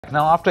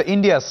Now, after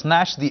India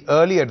snatched the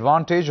early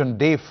advantage on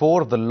day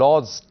 4 of the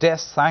Lord's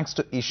Test thanks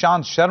to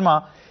Ishant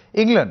Sharma,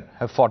 England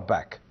have fought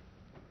back.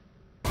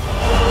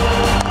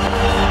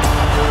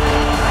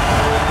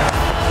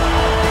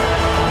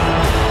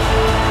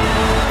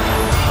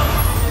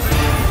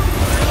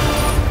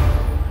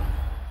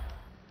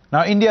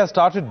 Now, India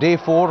started day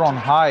 4 on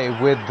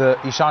high with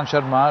Ishant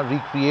Sharma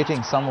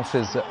recreating some of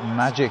his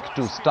magic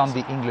to stun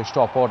the English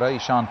top order.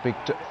 Ishant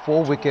picked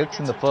 4 wickets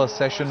in the first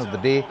session of the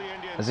day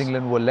as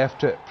England were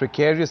left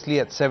precariously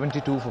at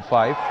 72 for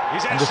 5.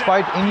 And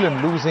despite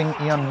England losing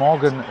Ian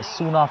Morgan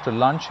soon after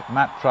lunch,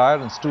 Matt Prior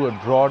and Stuart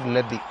Broad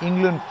led the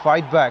England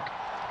fight back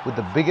with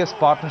the biggest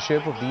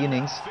partnership of the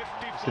innings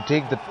to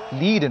take the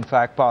lead, in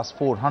fact, past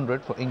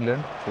 400 for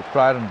England, with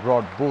Prior and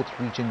Broad both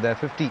reaching their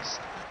 50s.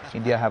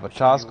 India have a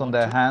task on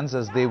their hands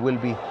as they will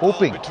be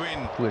hoping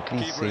to at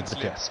least save the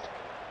test.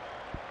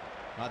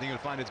 I think you'll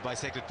find it's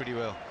bisected pretty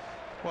well.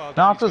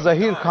 Now, after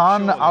Zaheer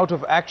Khan out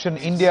of action,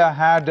 India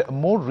had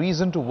more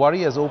reason to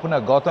worry as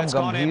opener Gautam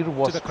Gambhir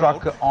was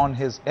struck on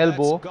his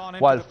elbow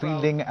while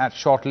fielding at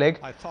short leg.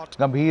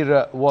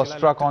 Gambhir was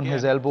struck on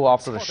his elbow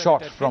after a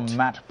shot from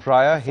Matt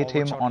Prior hit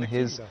him on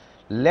his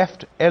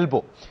left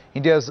elbow.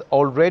 India is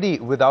already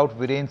without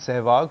Viren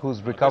Sehwag,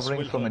 who's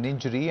recovering from an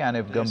injury, and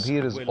if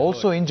Gambhir is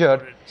also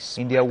injured,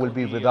 India will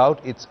be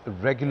without its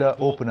regular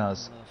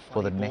openers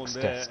for the next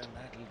test.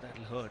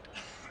 That'll hurt.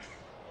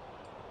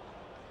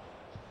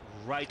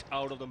 Right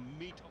out of the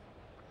meat.